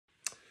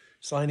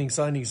Signing,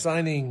 signing,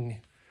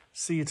 signing.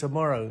 See you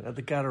tomorrow at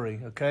the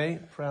gallery, okay?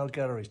 Proud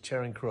Galleries,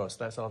 Charing Cross.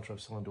 That's after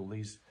I've signed all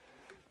these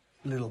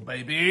little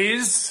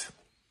babies.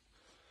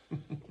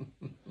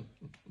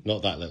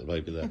 Not that little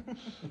baby there.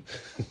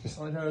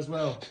 Sign her as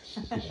well.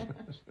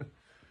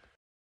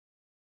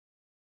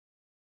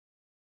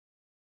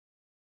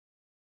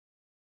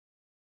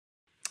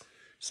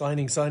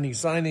 Signing, signing,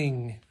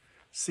 signing.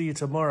 See you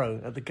tomorrow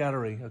at the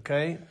gallery,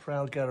 okay?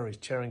 Proud Galleries,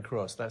 Charing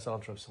Cross. That's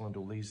after I've signed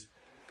all these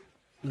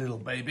little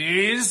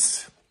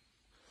babies.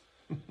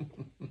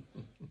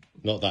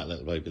 Not that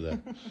little baby there.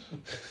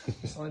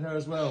 Sign her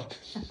as well.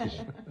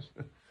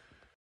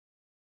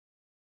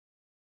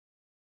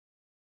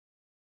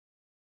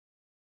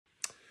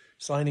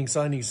 Signing,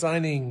 signing,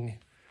 signing.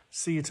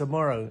 See you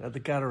tomorrow at the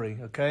gallery,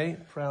 okay?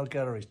 Proud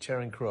Galleries,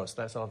 Charing Cross.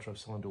 That's after I've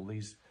signed all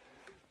these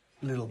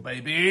little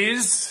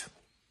babies.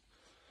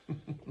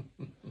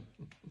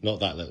 Not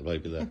that little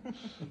baby there.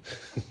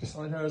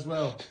 Sign her as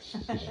well.